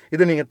கிடையாது.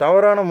 இது நீங்கள்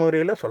தவறான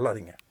முறையில்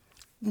சொல்லாதீங்க.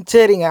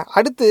 சரிங்க.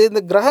 அடுத்து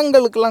இந்த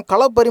கிரகங்களுக்கெல்லாம்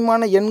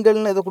களப்பரிமாண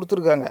எண்கள்னு இதை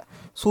கொடுத்துருக்காங்க.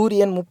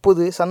 சூரியன்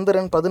 30,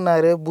 சந்திரன்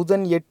 16,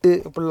 புதன் 8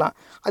 இப்படிலாம்.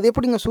 அது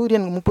எப்படிங்க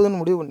சூரியன்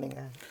 30ன்னு முடிவு பண்ணீங்க?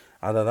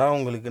 அதை தான்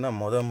உங்களுக்கு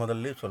நான்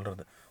முதல்ல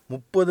சொல்கிறது.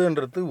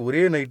 30ன்றது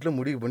ஒரே நைட்டில்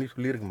முடிவு பண்ணி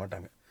சொல்லியிருக்க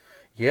மாட்டாங்க.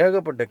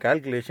 ஏகப்பட்ட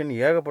கால்குலேஷன்,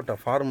 ஏகப்பட்ட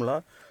ஃபார்முலா.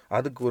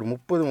 அதுக்கு ஒரு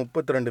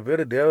 32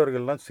 பேர்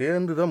தேவர்கள்லாம்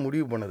சேர்ந்து தான்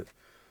முடிவு பண்ணது.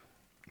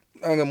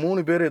 நாங்கள்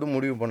 3 பேர் எதுவும்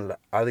முடிவு பண்ணல.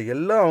 அது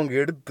எல்லாம் அவங்க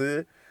எடுத்து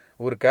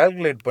ஒரு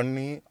கால்குலேட்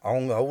பண்ணி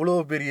அவங்க அவ்வளோ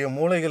பெரிய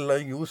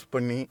மூளைகள்லாம் யூஸ்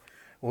பண்ணி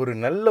ஒரு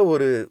நல்ல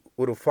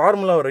ஒரு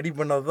ஃபார்முலாவை ரெடி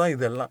பண்ணது தான்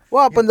இதெல்லாம்.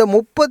 அப்போ இந்த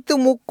 30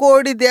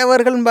 முக்கோடி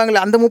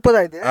தேவர்கள்பாங்களே அந்த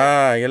 30 இது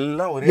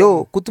எல்லாம் ஒரே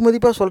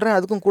குத்துமதிப்பாக சொல்கிறேன்,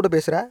 அதுக்கும் கூட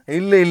பேசுகிறேன்.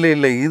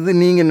 இல்லை, இது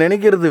நீங்கள்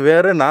நினைக்கிறது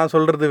வேறு, நான்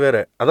சொல்கிறது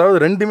வேறு. அதாவது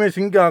ரெண்டுமே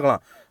சிங்க்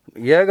ஆகலாம்.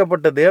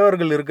 ஏகப்பட்ட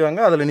தேவர்கள் இருக்காங்க.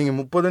 அதில் நீங்கள்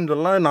 30ன்னு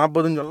சொல்லலாம்,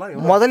 40ன்னு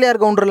சொல்லலாம்.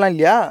 முதலியார் கவுண்டர்லாம்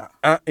இல்லையா?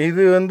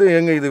 இது வந்து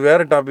இது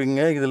வேறு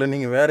டாபிக்ங்க. இதில்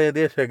நீங்கள் வேறு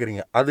எதையே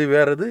சேர்க்குறீங்க. அது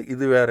வேறு,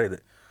 இது வேறு.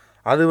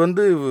 அது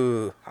வந்து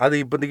அது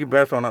இப்போதைக்கு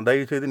பேச வேணாம்,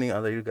 தயவுசெய்து நீங்கள்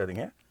அதை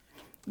இழுக்காதீங்க.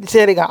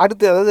 சரிங்க.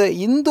 அடுத்து அதாவது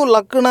இந்து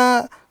லக்ன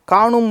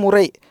காணும்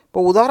முறை.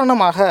 இப்போ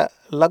உதாரணமாக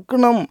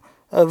லக்னம்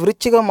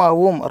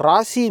விருச்சிகமாகவும்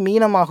ராசி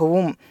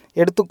மீனமாகவும்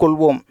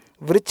எடுத்துக்கொள்வோம்.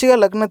 விருச்சிக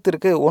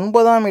லக்னத்திற்கு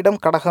 9ஆம்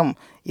இடம் கடகம்,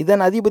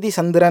 இதன் அதிபதி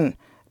சந்திரன்.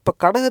 இப்போ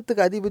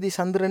கடகத்துக்கு அதிபதி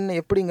சந்திரன்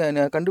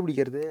எப்படிங்க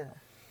கண்டுபிடிக்கிறது?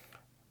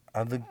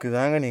 அதுக்கு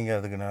தாங்க நீங்கள்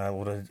அதுக்கு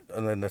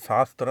நான் இந்த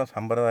சாஸ்திரம்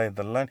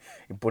சம்பிரதாயத்தெல்லாம்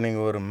இப்போ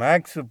நீங்கள் ஒரு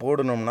மேக்ஸ்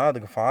போடணும்னா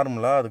அதுக்கு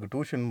ஃபார்முலா, அதுக்கு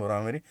டியூஷன் போகிற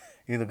மாதிரி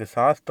இதுக்கு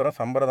சாஸ்திரம்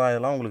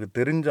சம்பிரதாயம்லாம் உங்களுக்கு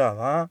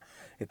தெரிஞ்சாதான்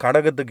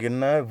கடகத்துக்கு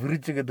என்ன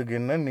விருச்சிகத்துக்கு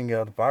என்னன்னு நீங்கள்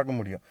அதை பார்க்க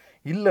முடியும்.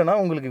 இல்லைனா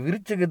உங்களுக்கு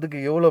விருச்சிகத்துக்கு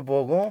எவ்வளோ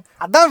போகும்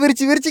அதான்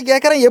விரிச்சு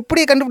கேட்குறேன்,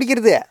 எப்படி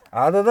கண்டுபிடிக்கிறது?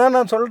 அதை தான்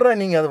நான் சொல்கிறேன்.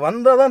 நீங்கள் அது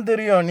வந்தால் தான்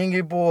தெரியும்.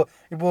 நீங்கள்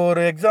இப்போது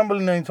ஒரு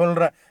எக்ஸாம்பிள் நான்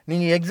சொல்கிறேன்.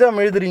 நீங்கள்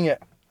எக்ஸாம் எழுதுறீங்க,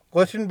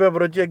 கொஸ்டின்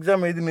பேப்பர் வச்சு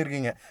எக்ஸாம் எழுதின்னு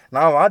இருக்கீங்க.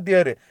 நான்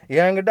வாத்தியார்,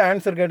 என்கிட்ட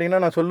ஆன்சர்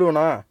கேட்டிங்கன்னா நான்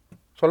சொல்லுவேனா?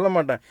 சொல்ல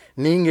மாட்டேன்.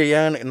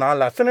 நீங்கள் நான்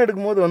லெசன்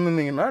எடுக்கும் போது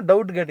வந்திருந்தீங்கன்னா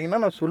டவுட்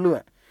கேட்டிங்கன்னா நான்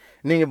சொல்லுவேன்.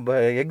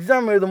 நீங்கள்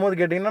எக்ஸாம் எழுதும் போது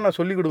கேட்டிங்கன்னா நான்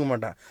சொல்லிக் கொடுக்க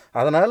மாட்டேன்.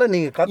 அதனால்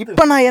நீங்கள்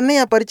இப்போ நான்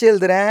என்னையா பரீட்சை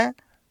எழுதுகிறேன்?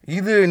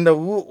 இது இந்த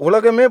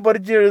உலகமே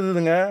பரீட்சை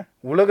எழுதுதுங்க,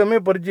 உலகமே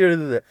பரீட்சை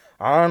எழுதுது.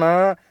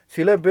 ஆனால்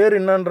சில பேர்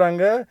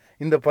என்னன்றாங்க,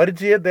 இந்த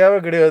பரீட்சையே தேவை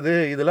கிடையாது,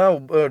 இதெல்லாம்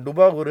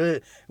டுபாகூரு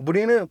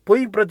இப்படின்னு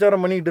பொய்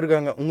பிரச்சாரம் பண்ணிக்கிட்டு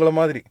இருக்காங்க உங்களை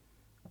மாதிரி.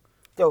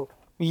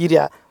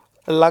 ஈரியா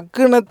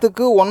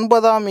லக்னத்துக்கு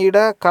 9ஆம் இட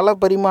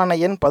களப்பரிமாண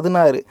எண்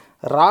 16,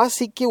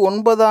 ராசிக்கு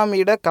 9ஆம்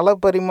இட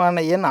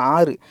களப்பரிமாண எண்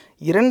 6,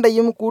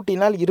 இரண்டையும்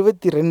கூட்டினால்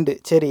 22.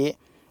 சரி,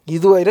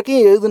 இது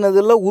வரைக்கும்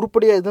எழுதுனதில்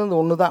உருப்படியாக எழுதுனது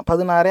ஒன்று தான்.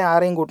 16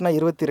 6 கூட்டினா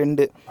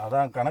 22.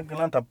 அதான்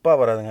கணக்கெல்லாம் தப்பாக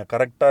வராதுங்க,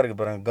 கரெக்டாக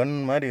இருக்குது பாருங்க, கன்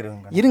மாதிரி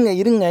இருக்குங்க.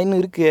 இருங்க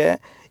இன்னும் இருக்கு.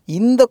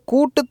 இந்த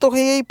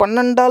கூட்டுத்தொகையை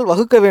 12ஆல்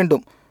வகுக்க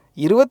வேண்டும்.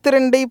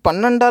 22ஐ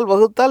 12ஆல்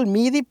வகுத்தால்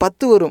மீதி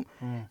 10 வரும்.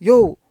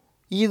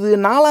 இது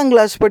 4ஆம்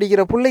கிளாஸ்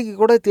படிக்கிற பிள்ளைக்கு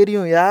கூட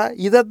தெரியும்யா.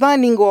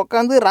 இதைத்தான் நீங்கள்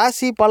உட்காந்து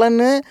ராசி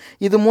பலன்னு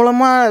இது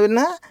மூலமாக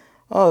என்ன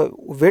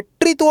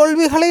வெற்றி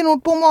தோல்விகளை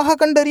நுட்பமாக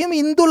கண்டறியும்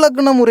இந்து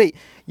லக்ன முறை.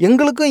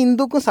 எங்களுக்கும்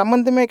இந்துக்கும்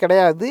சம்மந்தமே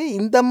கிடையாது.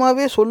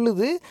 இந்தமாவே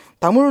சொல்லுது.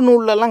 தமிழ்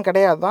நூல்லலாம்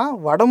கிடையாதான்,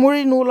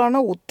 வடமொழி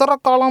நூலான உத்தர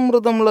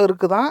காலாமிருதமில்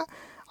இருக்குதான்.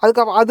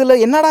 அதுக்கப்புறம்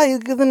அதில் என்னடா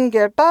இருக்குதுன்னு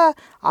கேட்டால்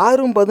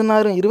 6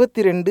 16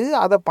 22,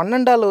 அதை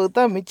 12ஆல்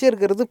வகுத்தா மிச்சம்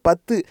இருக்கிறது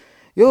 10.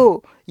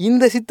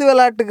 இந்த சித்து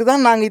விளையாட்டுக்கு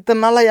தான் நாங்கள்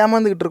இத்தனை நாளாக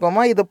ஏமாந்துக்கிட்டு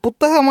இருக்கோமா? இதை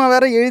புத்தகமாக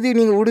வேறு எழுதி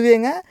நீங்கள்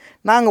விடுவீங்க,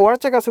 நாங்கள்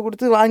உழைச்ச காசு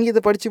கொடுத்து வாங்கி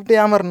இதை படிச்சுக்கிட்டு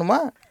ஏமாறணுமா?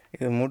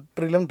 இது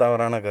முற்றிலும்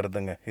தவறான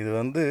கருத்துங்க. இது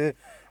வந்து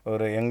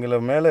எங்களை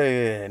மேலே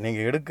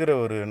நீங்கள் எடுக்கிற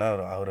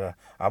ஒரு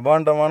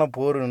அபாண்டமான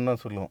போர்ன்னு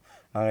தான் சொல்லுவோம்.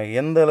 நாங்கள்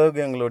எந்த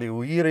அளவுக்கு எங்களுடைய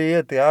உயிரையே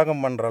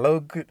தியாகம் பண்ணுற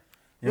அளவுக்கு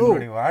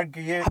எங்களுடைய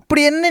வாழ்க்கையே.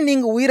 அப்படி என்ன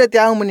நீங்கள் உயிரை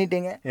தியாகம்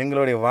பண்ணிட்டீங்க?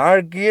 எங்களுடைய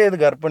வாழ்க்கையே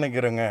இதுக்கு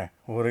அர்ப்பணிக்கிறோங்க.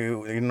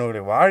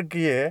 என்னுடைய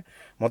வாழ்க்கையே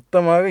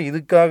மொத்தமாக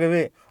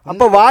இதுக்காகவே.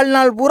 அப்போ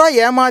வாழ்நாள் பூரா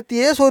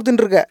ஏமாத்தியே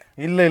சோர்த்துட்டு இருக்க?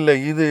 இல்லை,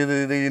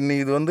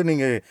 இது வந்து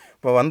நீங்கள்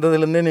இப்போ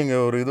வந்ததுலேருந்தே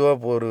நீங்கள் ஒரு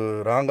இதுவாக ஒரு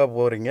ராங்காக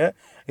போகிறீங்க.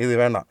 இது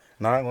வேண்டாம்.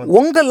 நாங்கள்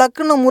உங்கள்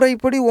லக்ன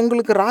முறைப்படி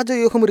உங்களுக்கு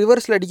ராஜயோகம்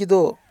ரிவர்ஸில்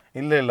அடிக்குதோ?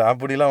 இல்லை,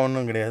 அப்படிலாம்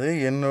ஒன்றும் கிடையாது.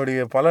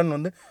 என்னுடைய பலன்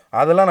வந்து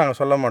அதெல்லாம்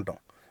நாங்கள் சொல்ல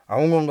மாட்டோம்.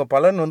 அவங்கவுங்க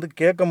பலன் வந்து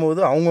கேட்கும் போது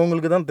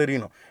அவங்கவுங்களுக்கு தான்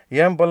தெரியணும்.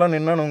 என் பலன்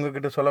என்னன்னு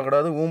உங்ககிட்ட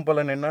சொல்லக்கூடாது, உன்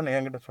பலன் என்னன்னு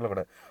என்கிட்ட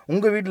சொல்லக்கூடாது.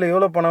 உங்கள் வீட்டில்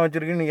எவ்வளோ பணம்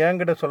வச்சுருக்கீங்கன்னு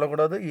என்கிட்ட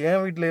சொல்லக்கூடாது,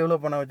 என் வீட்டில்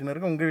எவ்வளோ பணம்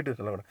வச்சுன்னு உங்கள் வீட்டில்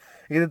சொல்லக்கூடாது.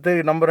 இது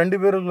நம்ம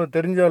 2 பேருக்கு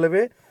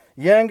தெரிஞ்சாலவே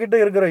என்கிட்ட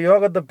இருக்கிற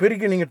யோகத்தை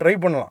பெருக்கி நீங்கள் ட்ரை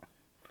பண்ணலாம்,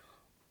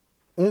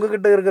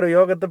 உங்ககிட்ட இருக்கிற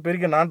யோகத்தை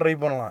பெருக்க நான் ட்ரை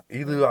பண்ணலாம்.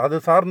 இது அது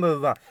சார்ந்தது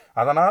தான்.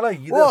 அதனால்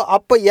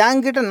அப்போ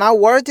என்கிட்ட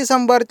நான் உழைச்சி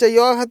சம்பாரித்த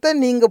யோகத்தை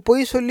நீங்கள்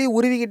பொய் சொல்லி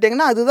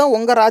உருவிக்கிட்டீங்கன்னா அதுதான்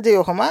உங்கள்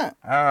ராஜயோகமா?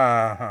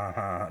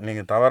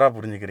 நீங்கள் தவறாக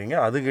புரிஞ்சுக்கிறீங்க.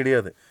 அது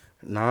கிடையாது.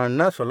 நான்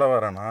என்ன சொல்ல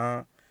வரேன்னா,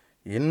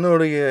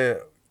 என்னுடைய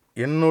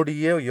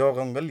என்னுடைய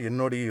யோகங்கள்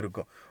என்னுடைய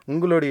இருக்கும்,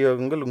 உங்களுடைய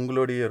யோகங்கள்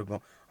உங்களுடைய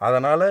இருக்கும்.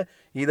 அதனால்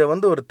இதை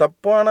வந்து ஒரு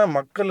தப்பான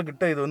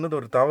மக்கள்கிட்ட இது வந்து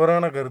ஒரு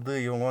தவறான கருத்து,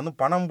 இவங்க வந்து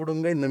பணம்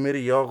பிடுங்க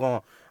இந்தமாரி யோகம்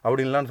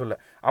அப்படின்லாம் சொல்ல.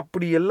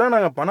 அப்படியெல்லாம்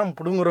நாங்கள் பணம்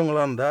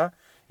பிடுங்குறவங்களா இருந்தால்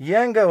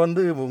ஏங்க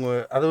வந்து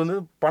அது வந்து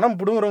பணம்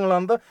பிடுங்குறவங்களா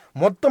இருந்தால்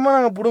மொத்தமாக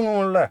நாங்கள்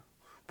பிடுங்குவோம்ல.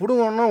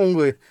 பிடுங்கணுன்னா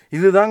உங்கள்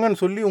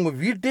இதுதாங்கன்னு சொல்லி உங்கள்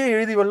வீட்டையே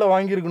எழுதி வெளில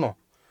வாங்கியிருக்கணும்.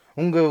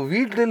 உங்கள்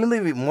வீட்டிலேருந்து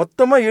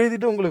மொத்தமாக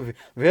எழுதிட்டு உங்களுக்கு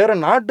வேறு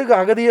நாட்டுக்கு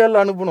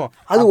அகதியால் அனுப்பணும்.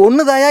 அது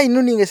ஒன்றுதாயா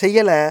இன்னும் நீங்கள்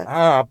செய்யலை.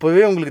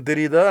 அப்போவே உங்களுக்கு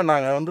தெரியுதா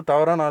நாங்கள் வந்து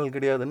தவறான ஆள்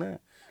கிடையாதுன்னு.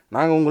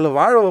 நாங்கள் உங்களை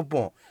வாழ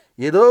வைப்போம்.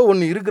 ஏதோ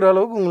ஒன்று இருக்கிற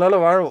அளவுக்கு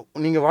உங்களால்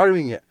நீங்கள்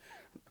வாழ்வீங்க.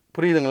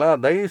 புரியுதுங்களா?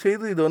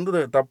 தயவுசெய்து இது வந்து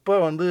தப்பாக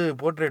வந்து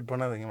போர்ட்ரேட்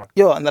பண்ணாதீங்கம்மா.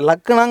 ஐயோ, அந்த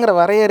லக்கணங்கிற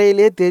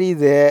வரையறையிலே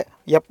தெரியுது.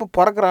 எப்போ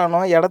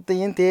பிறக்கிறானோ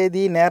இடத்தையும்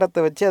தேதி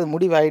நேரத்தை வச்சு அது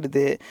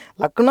முடிவாயிடுது.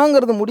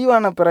 லக்னங்கிறது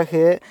முடிவான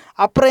பிறகு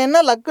அப்புறம்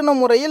என்ன லக்ன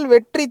முறையில்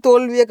வெற்றி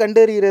தோல்வியை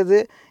கண்டறிகிறது?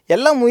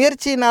 எல்லாம்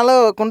முயற்சினால்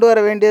கொண்டு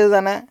வர வேண்டியது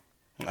தானே.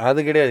 அது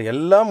கிடையாது.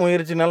 எல்லா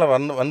முயற்சினால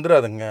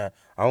வந்துடாதுங்க.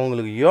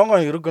 அவங்களுக்கு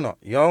யோகம் இருக்கணும்.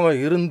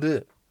 யோகம் இருந்து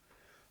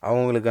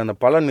அவங்களுக்கு அந்த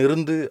பலன்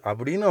இருந்து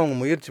அப்படின்னு அவங்க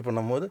முயற்சி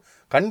பண்ணும்போது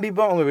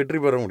கண்டிப்பாக அவங்க வெற்றி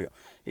பெற முடியும்.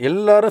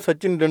 எல்லாரும்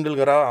சச்சின்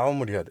டெண்டுல்கராக ஆக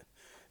முடியாது.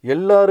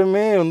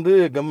 எல்லாருமே வந்து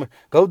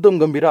கௌதம்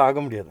கம்பீராக ஆக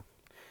முடியாது.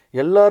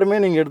 எல்லாருமே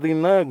நீங்கள்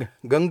எடுத்திங்கன்னா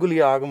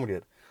கங்குலியாக ஆக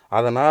முடியாது.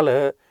 அதனால்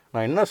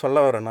நான் என்ன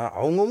சொல்ல வரேன்னா,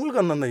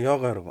 அவங்கவுங்களுக்கு அந்தந்த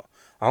யோகம் இருக்கும்.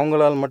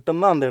 அவங்களால்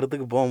மட்டும்தான் அந்த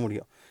இடத்துக்கு போக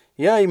முடியும்.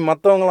 ஏன்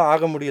மற்றவங்களாம்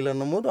ஆக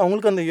முடியலன்னும் போது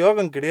அவங்களுக்கு அந்த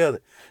யோகம் கிடையாது.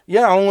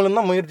 ஏன் அவங்களும்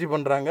தான் முயற்சி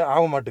பண்ணுறாங்க,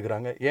 ஆக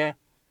மாட்டேங்கிறாங்க. ஏன்?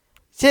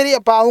 சரி,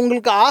 அப்போ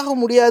அவங்களுக்கு ஆக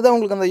முடியாது,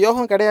 அவங்களுக்கு அந்த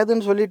யோகம்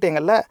கிடையாதுன்னு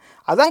சொல்லிட்டேங்கல்ல.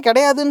 அதான்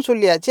கிடையாதுன்னு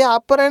சொல்லியாச்சு.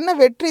 அப்புறம் என்ன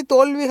வெற்றி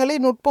தோல்விகளை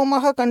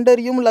நுட்பமாக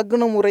கண்டறியும்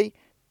லக்ன முறை?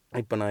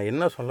 இப்போ நான்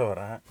என்ன சொல்ல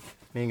வரேன்,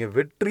 நீங்கள்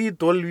வெற்றி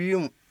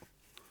தோல்வியும்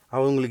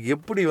அவங்களுக்கு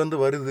எப்படி வந்து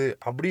வருது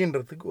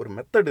அப்படின்றதுக்கு ஒரு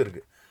மெத்தட்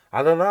இருக்குது.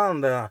 அதை தான்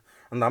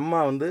அந்த அம்மா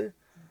வந்து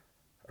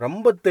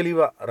ரொம்ப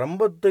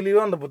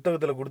தெளிவாக அந்த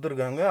புத்தகத்தில்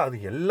கொடுத்துருக்காங்க. அது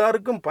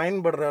எல்லாருக்கும்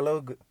பயன்படுற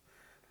அளவுக்கு,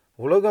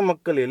 உலக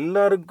மக்கள்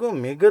எல்லாருக்கும்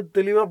மிக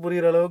தெளிவாக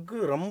புரிகிற அளவுக்கு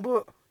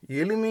ரொம்ப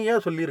எளிமையாக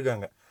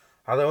சொல்லியிருக்காங்க.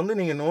 அதை வந்து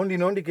நீங்கள்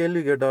நோண்டி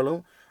கேள்வி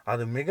கேட்டாலும்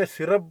அது மிக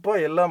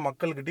சிறப்பாக எல்லா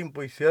மக்கள்கிட்டையும்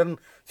போய்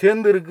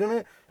சேர்ந்து இருக்குன்னு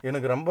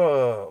எனக்கு ரொம்ப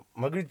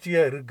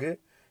மகிழ்ச்சியாக இருக்குது.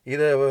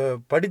 இதை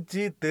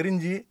படித்து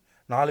தெரிஞ்சு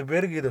 4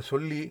 பேருக்கு இதை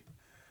சொல்லி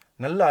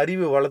நல்ல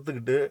அறிவை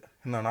வளர்த்துக்கிட்டு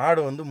இந்த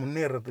நாடு வந்து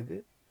முன்னேறத்துக்கு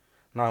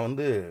நான்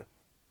வந்து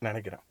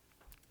நினைக்கிறேன்.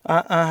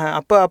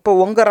 அப்போ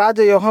உங்கள்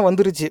ராஜயோகம்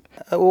வந்துருச்சு.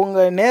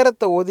 உங்கள்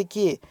நேரத்தை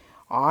ஒதுக்கி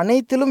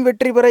அனைத்திலும்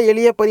வெற்றி பெற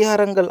எளிய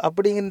பரிகாரங்கள்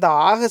அப்படிங்கிற இந்த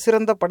ஆக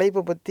சிறந்த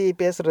படைப்பை பற்றி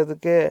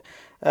பேசுகிறதுக்கு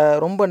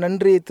ரொம்ப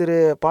நன்றி திரு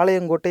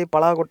பாளையங்கோட்டை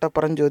பலாகொட்டை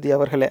பரஞ்சோதி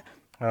அவர்களே.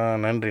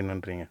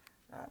 நன்றிங்க.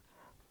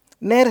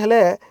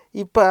 நேர்களே,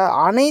 இப்போ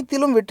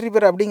அனைத்திலும் வெற்றி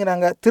பெற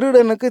அப்படிங்கிறாங்க.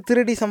 திருடனுக்கு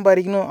திருடி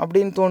சம்பாதிக்கணும்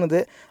அப்படின்னு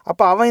தோணுது.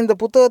 அப்போ அவன் இந்த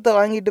புத்தகத்தை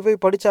வாங்கிட்டு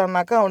போய்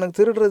படித்தான்னாக்கா அவனுக்கு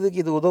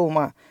திருடுறதுக்கு இது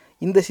உதவுமா?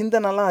 இந்த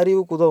சிந்தனைலாம்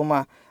அறிவுக்கு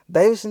உதவுமா?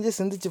 தயவு செஞ்சு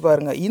சிந்திச்சு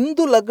பாருங்கள்.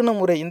 இந்து லக்ன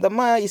முறை,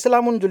 இந்தம்மா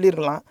இஸ்லாமுன்னு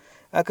சொல்லியிருக்கலாம்,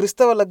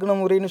 கிறிஸ்தவ லக்ன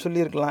முறைன்னு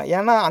சொல்லியிருக்கலாம்.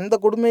 ஏன்னா அந்த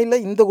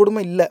கொடுமையில் இந்த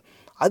கொடுமை இல்லை,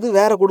 அது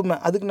வேறு கொடுமை.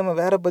 அதுக்கு நம்ம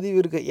வேறு பதிவு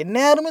இருக்குது.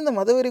 எந்நேரமே இந்த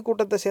மதவெறி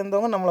கூட்டத்தை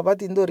சேர்ந்தவங்க நம்மளை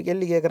பார்த்து இந்த ஒரு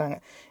கேள்வி கேட்குறாங்க,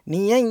 நீ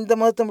ஏன் இந்த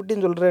மதத்தை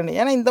மட்டும் சொல்கிறேன்னு.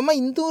 ஏன்னா இந்த அம்மா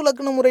இந்து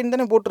லக்ன முறைன்னு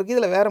தானே போட்டிருக்கு,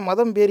 இதில் வேறு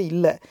மதம் பேர்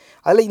இல்லை.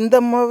 அதில் இந்த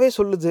அம்மாவே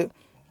சொல்லுது,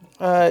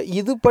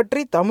 இது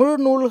பற்றி தமிழ்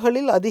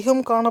நூல்களில்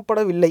அதிகம்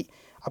காணப்படவில்லை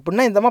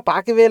அப்படின்னா இந்த அம்மா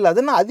பார்க்கவே இல்லை.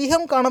 அதுன்னா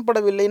அதிகம்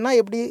காணப்படவில்லைன்னா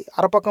எப்படி?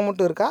 அரை பக்கம்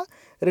மட்டும் இருக்கா,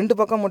 2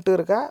 பக்கம் மட்டும்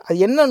இருக்கா? அது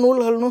என்ன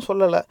நூல்கள்னு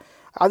சொல்லலை.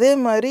 அதே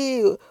மாதிரி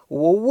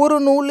ஒவ்வொரு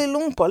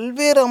நூலிலும்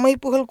பல்வேறு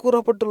அமைப்புகள்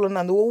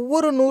கூறப்பட்டுள்ளன. அந்த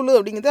ஒவ்வொரு நூல்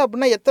அப்படிங்கிறது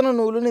அப்படின்னா எத்தனை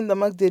நூலுன்னு இந்த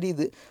மாதிரி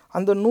தெரியுது.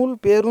 அந்த நூல்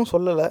பேரும்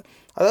சொல்லலை.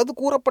 அதாவது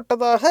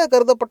கூறப்பட்டதாக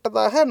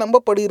கருதப்பட்டதாக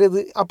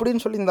நம்பப்படுகிறது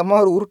அப்படின்னு சொல்லி இந்த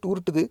மாதிரி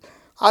உருட்டுது.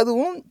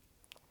 அதுவும்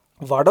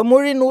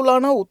வடமொழி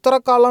நூலான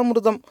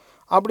உத்தரகாலாமிருதம்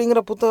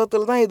அப்படிங்கிற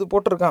புத்தகத்தில் தான் இது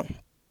போட்டிருக்கான்.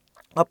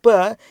 அப்போ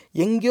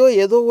எங்கேயோ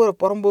ஏதோ ஒரு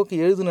புறம்போக்கு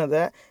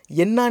எழுதுனதை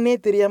என்னன்னே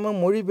தெரியாமல்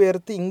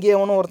மொழிபெயர்த்து இங்கே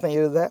எவனோ ஒருத்தன்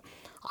எழுத,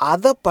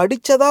 அதை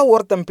படித்ததா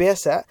ஒருத்தன்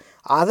பேச,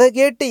 அதை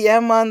கேட்டு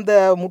ஏமாந்த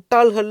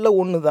முட்டாள்களில்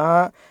ஒன்று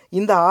தான்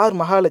இந்த ஆர்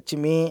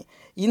மகாலட்சுமி.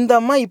 இந்த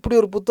அம்மா இப்படி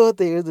ஒரு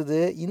புத்தகத்தை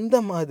எழுதுது. இந்த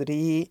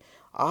மாதிரி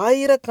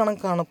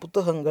ஆயிரக்கணக்கான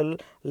புத்தகங்கள்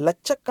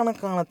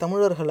லட்சக்கணக்கான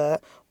தமிழர்களை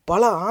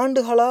பல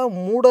ஆண்டுகளாக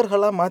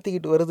மூடர்களாக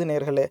மாற்றிக்கிட்டு வருது.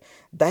 நேர்களே,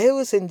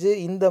 தயவு செஞ்சு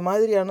இந்த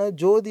மாதிரியான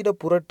ஜோதிட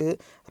புரட்டு,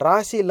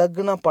 ராசி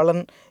லக்ன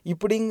பலன்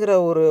இப்படிங்கிற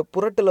ஒரு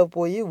புரட்டில்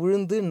போய்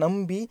விழுந்து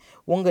நம்பி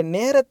உங்கள்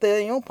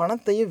நேரத்தையும்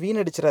பணத்தையும்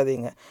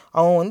வீணடிச்சிடாதீங்க.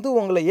 அவன்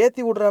உங்களை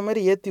ஏற்றி விடுற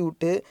மாதிரி ஏற்றி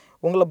விட்டு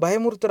உங்களை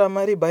பயமுறுத்துகிற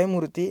மாதிரி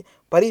பயமுறுத்தி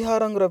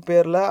பரிகாரங்கிற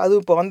பேரில்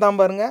அது இப்போ வந்தான்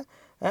பாருங்க,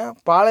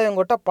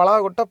 பாளையங்கொட்டை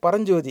பலாகொட்டை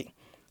பரஞ்சோதி,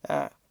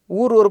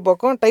 ஊர் ஒரு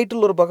பக்கம்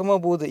டைட்டில் ஒரு பக்கமாக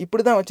போகுது.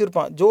 இப்படி தான்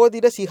வச்சுருப்பான்.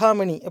 ஜோதிட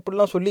சிகாமணி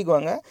இப்படிலாம்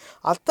சொல்லிக்குவாங்க.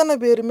 அத்தனை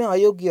பேருமே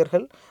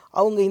அயோக்கியர்கள்.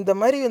 அவங்க இந்த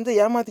மாதிரி வந்து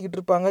ஏமாற்றிக்கிட்டு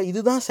இருப்பாங்க.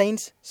 இதுதான்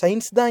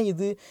சயின்ஸ் தான்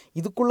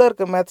இதுக்குள்ளே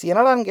இருக்க மேத்ஸ்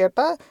என்னடான்னு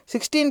கேட்டால்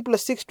 16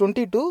 + 6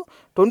 22,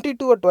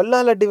 22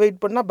 12ஆல் டிவைட்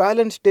பண்ணால்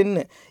பேலன்ஸ்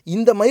 10.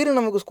 இந்த மயிறு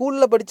நமக்கு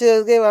ஸ்கூலில்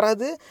படித்ததுக்கே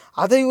வராது.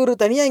 அதை ஒரு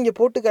தனியாக இங்கே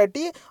போட்டு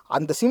காட்டி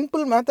அந்த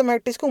சிம்பிள்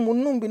மேத்தமேட்டிக்ஸ்க்கும்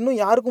முன்னும் பின்னும்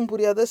யாருக்கும்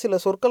புரியாத சில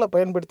சொற்களை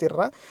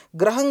பயன்படுத்திடுறான்.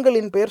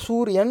 கிரகங்களின் பெயர்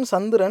சூரியன்,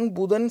 சந்திரன்,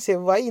 புதன்,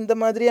 செவ்வாய் இந்த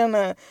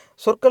மாதிரியான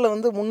சொற்களை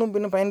வந்து முன்னும்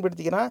பின்னும்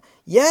பயன்படுத்திக்கிறான்.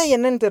 ஏன்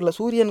என்னன்னு தெரியல.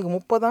 சூரியனுக்கு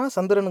 30,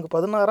 சந்திரனுக்கு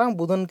 16,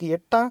 புதனுக்கு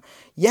 8.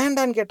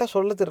 ஏன்டான்னு கேட்டால்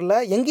சொல்ல தெரியல.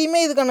 எங்கேயுமே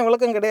இதுக்கான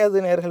விளக்கம் கிடையாது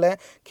நேர்களே.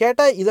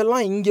 கேட்டால்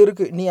இதெல்லாம் இங்கே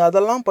இருக்குது, நீ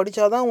அதெல்லாம்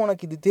படித்தாதான்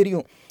உனக்கு இது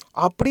தெரியும்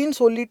அப்படின்னு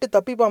சொல்லிட்டு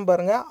தப்பிப்பான்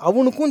பாருங்க.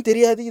 அவனுக்கும்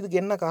தெரியாது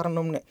இதுக்கு என்ன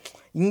காரணம்னு.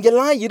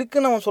 இங்கெல்லாம்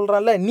இருக்குன்னு அவன்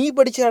சொல்கிறான்ல, நீ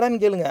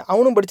படிச்சாடான்னு கேளுங்க,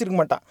 அவனும் படிச்சிருக்க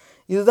மாட்டான்.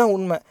 இதுதான்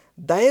உண்மை.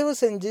 தயவு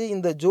செஞ்சு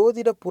இந்த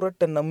ஜோதிட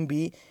புரட்டை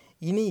நம்பி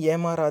இனி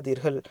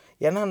ஏமாறாதீர்கள்.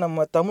 ஏன்னா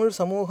நம்ம தமிழ்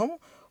சமூகம்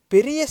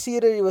பெரிய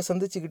சீரழிவை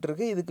சந்திச்சுக்கிட்டு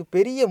இருக்கு. இதுக்கு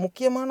பெரிய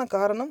முக்கியமான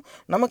காரணம்,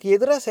 நமக்கு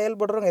எதிராக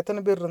செயல்படுறவங்க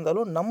எத்தனை பேர்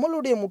இருந்தாலும்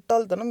நம்மளுடைய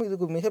முட்டாள்தனம்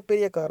இதுக்கு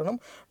மிகப்பெரிய காரணம்.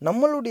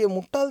 நம்மளுடைய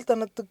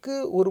முட்டாள்தனத்துக்கு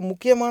ஒரு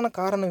முக்கியமான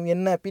காரணம்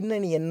என்ன,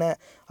 பின்னணி என்ன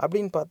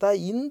அப்படின்னு பார்த்தா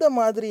இந்த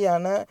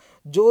மாதிரியான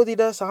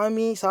ஜோதிட,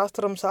 சாமி,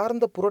 சாஸ்திரம்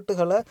சார்ந்த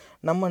புரட்டுகளை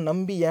நம்ம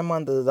நம்பி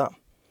ஏமாந்தது தான்.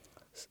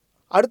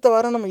 அடுத்த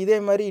வாரம் நம்ம இதே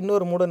மாதிரி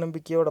இன்னொரு மூட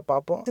நம்பிக்கையோட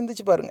பார்ப்போம்.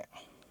 சிந்திச்சு பாருங்க.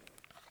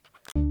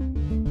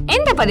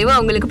 இந்த பதிவு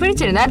உங்களுக்கு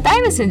பிடிச்சிருந்தா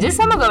தயவு செஞ்சு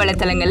சமூக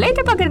வலைத்தளங்கள்ல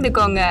இதை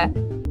பகிர்ந்துக்கோங்க.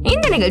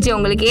 இந்த நிகழ்ச்சி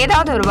உங்களுக்கு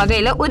ஏதாவது ஒரு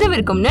வகையில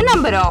உதவிருக்கும்னு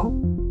நம்புறோம்.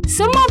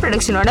 சும்மா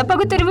ப்ரொடக்ஷனோட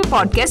பகுத்தறிவு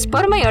பாட்காஸ்ட்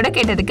பொறுமையோட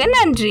கேட்டதுக்கு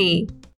நன்றி.